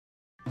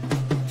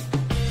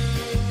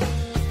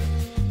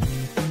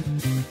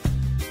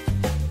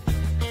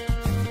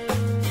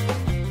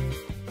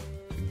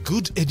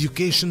Good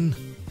education,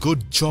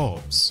 good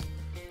jobs.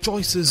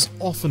 Choices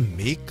often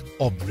make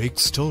or break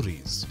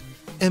stories.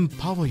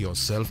 Empower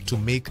yourself to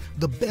make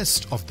the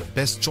best of the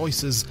best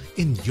choices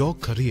in your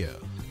career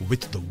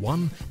with the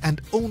one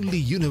and only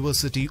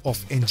University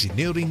of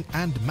Engineering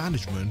and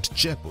Management,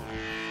 Jaipur.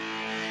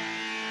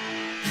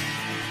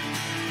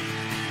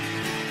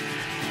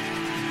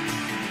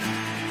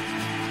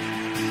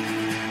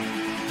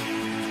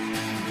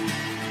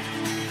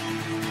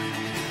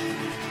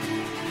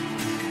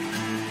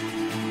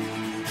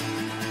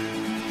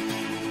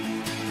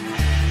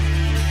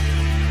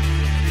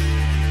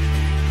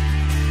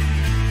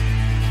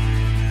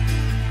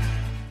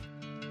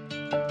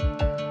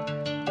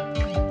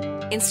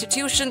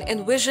 Institution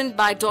envisioned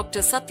by Dr.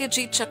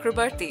 Satyajit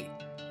Chakrabarty,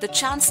 the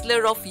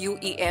Chancellor of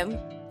UEM,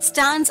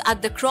 stands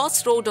at the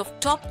crossroad of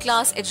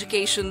top-class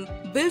education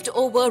built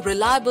over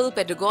reliable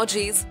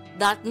pedagogies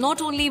that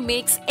not only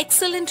makes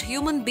excellent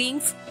human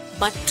beings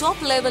but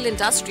top-level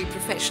industry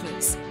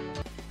professionals.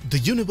 The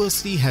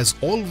university has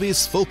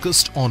always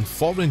focused on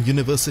foreign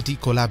university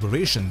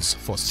collaborations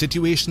for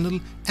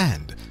situational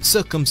and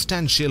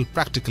circumstantial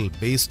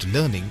practical-based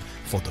learning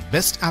for the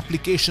best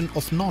application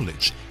of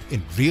knowledge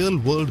in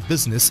real-world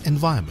business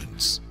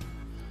environments.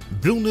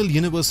 Brunel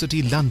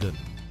University, London,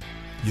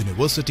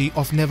 University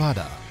of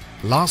Nevada,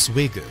 Las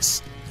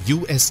Vegas,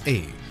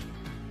 USA,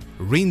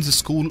 Rennes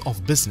School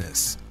of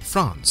Business,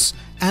 France,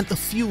 and a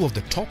few of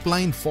the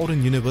top-line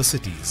foreign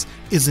universities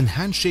is in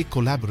handshake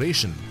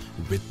collaboration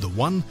with the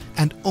one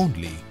and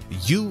only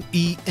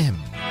UEM.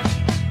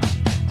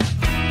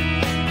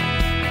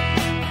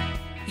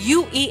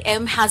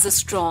 UEM has a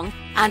strong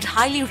and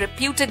highly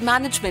reputed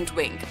management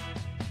wing.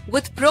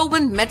 With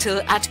proven metal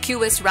at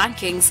QS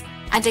rankings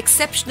and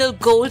exceptional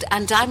gold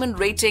and diamond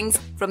ratings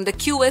from the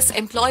QS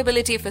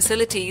employability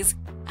facilities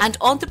and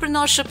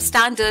entrepreneurship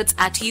standards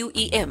at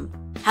UEM,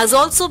 has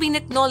also been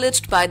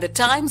acknowledged by the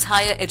Times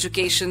Higher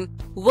Education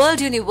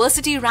World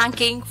University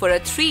ranking for a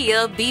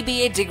 3-year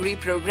BBA degree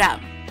program,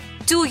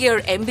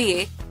 2-year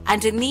MBA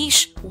and a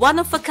niche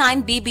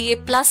one-of-a-kind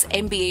BBA plus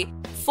MBA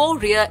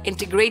 4-year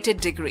integrated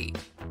degree.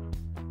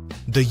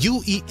 The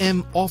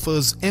UEM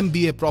offers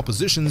MBA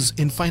propositions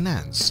in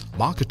finance,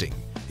 marketing,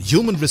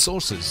 human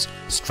resources,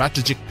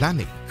 strategic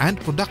planning and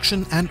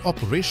production and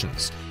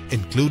operations,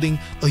 including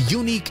a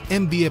unique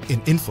MBA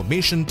in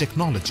information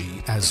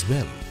technology as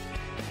well.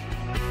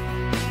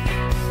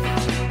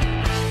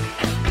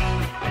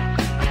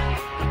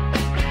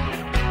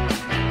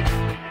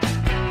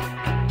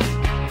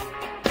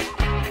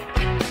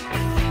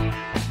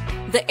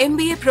 The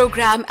MBA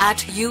program at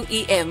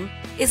UEM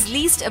is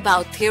least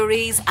about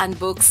theories and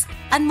books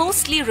and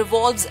mostly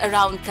revolves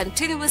around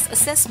continuous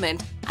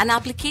assessment and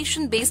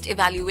application-based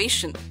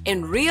evaluation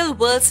in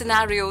real-world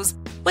scenarios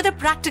with a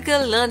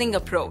practical learning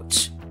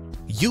approach.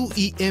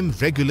 UEM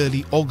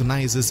regularly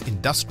organizes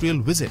industrial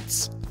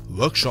visits,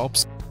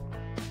 workshops,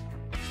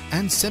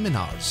 and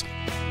seminars,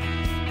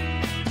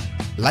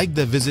 like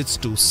the visits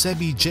to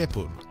SEBI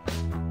Jaipur,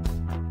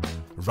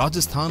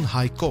 Rajasthan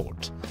High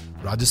Court,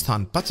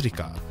 Rajasthan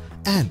Patrika,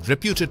 and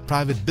reputed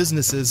private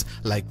businesses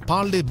like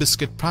Parle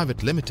Biscuit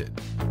Private Limited.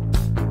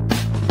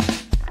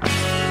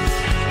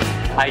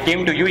 I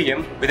came to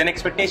UEM with an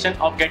expectation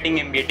of getting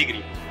MBA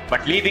degree,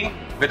 but leaving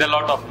with a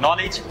lot of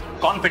knowledge,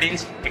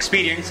 confidence,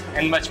 experience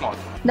and much more.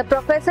 The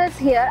professors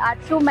here are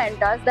true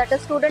mentors that a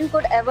student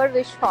could ever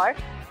wish for.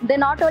 They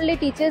not only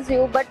teaches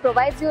you but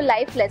provides you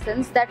life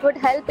lessons that would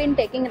help in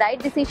taking right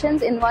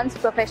decisions in one's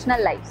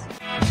professional lives.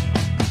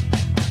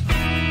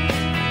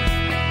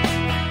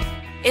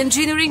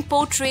 Engineering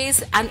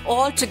portrays an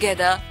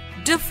altogether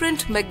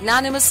different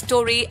magnanimous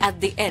story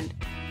at the end,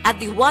 at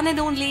the one and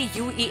only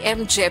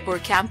UEM Jaipur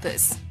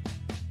campus.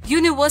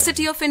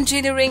 University of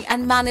Engineering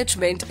and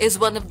Management is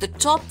one of the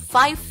top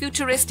 5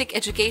 futuristic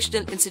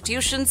educational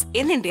institutions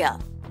in India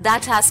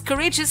that has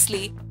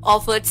courageously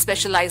offered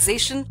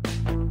specialization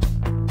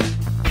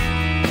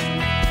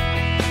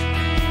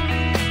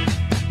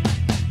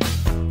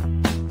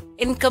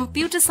in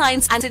computer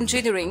science and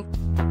engineering,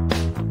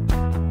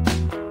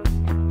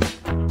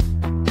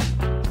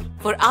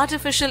 for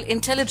artificial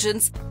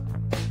intelligence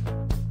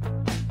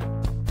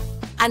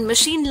and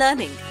machine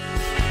learning.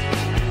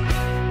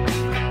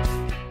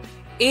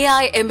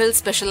 AI/ML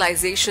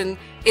specialization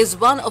is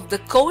one of the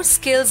core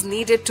skills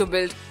needed to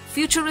build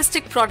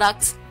futuristic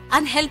products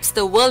and helps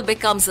the world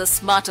becomes a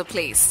smarter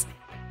place.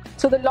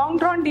 So the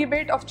long-drawn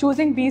debate of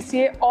choosing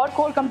BCA or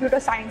core computer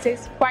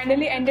sciences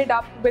finally ended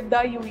up with the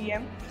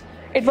UEM.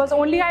 It was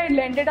only I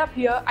landed up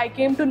here I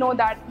came to know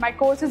that my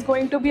course is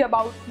going to be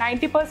about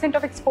 90%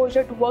 of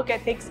exposure to work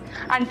ethics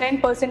and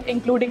 10%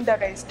 including the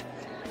rest.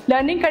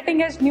 Learning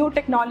cutting-edge new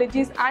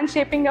technologies and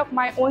shaping up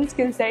my own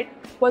skill set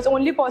was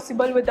only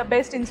possible with the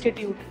best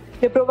institute.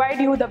 They provide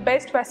you the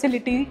best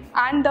facility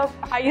and the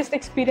highest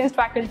experienced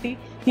faculty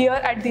here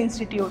at the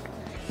institute.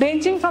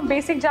 Ranging from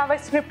basic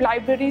JavaScript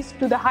libraries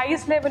to the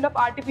highest level of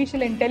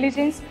artificial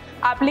intelligence,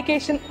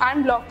 application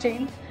and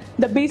blockchain,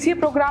 the BCA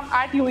program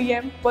at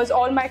UEM was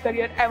all my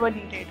career ever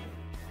needed.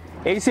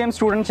 ACM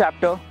student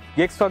chapter,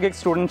 Gigs for Gigs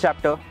student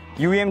chapter,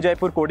 UEM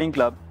Jaipur Coding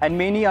Club, and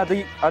many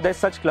other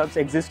such clubs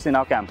exist in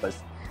our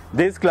campus.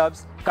 These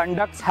clubs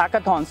conduct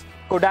hackathons,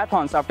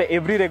 codathons after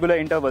every regular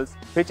intervals,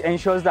 which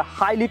ensures the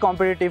highly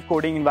competitive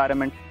coding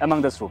environment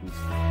among the students.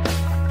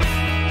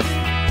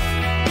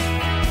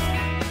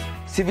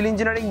 Civil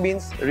engineering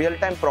means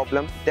real-time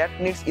problem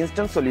that needs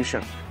instant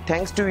solution.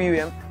 Thanks to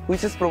UEM,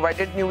 which has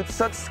provided me with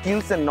such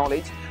skills and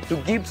knowledge to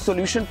give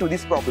solution to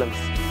these problems.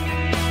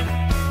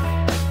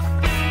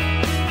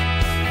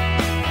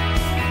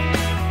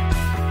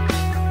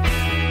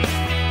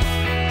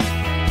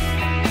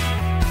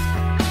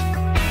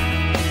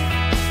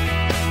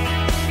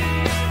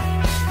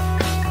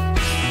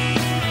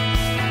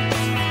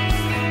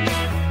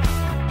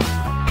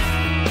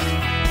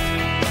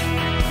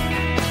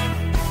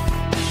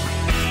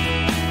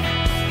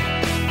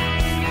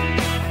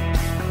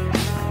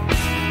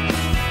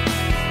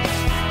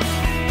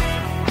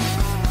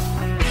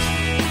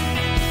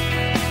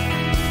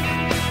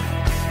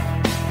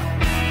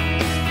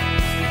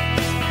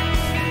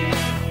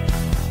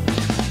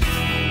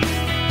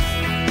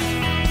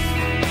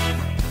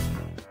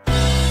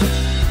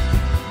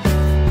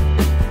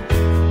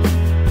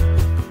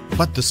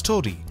 But the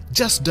story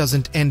just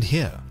doesn't end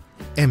here.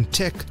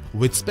 M.Tech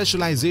with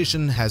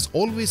specialization has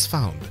always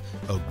found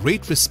a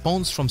great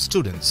response from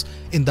students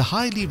in the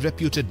highly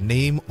reputed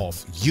name of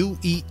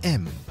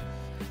UEM.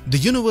 The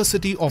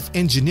University of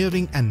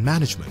Engineering and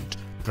Management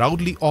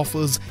proudly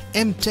offers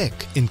M.Tech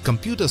in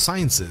Computer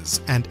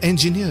Sciences and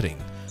Engineering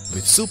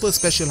with super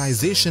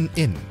specialization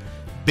in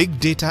Big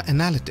Data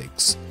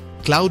Analytics,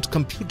 Cloud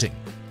Computing,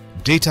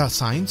 Data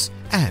Science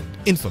and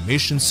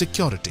Information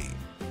Security.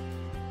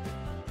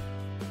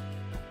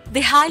 The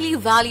highly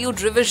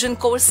valued revision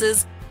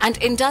courses and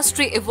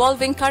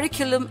industry-evolving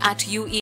curriculum at UEM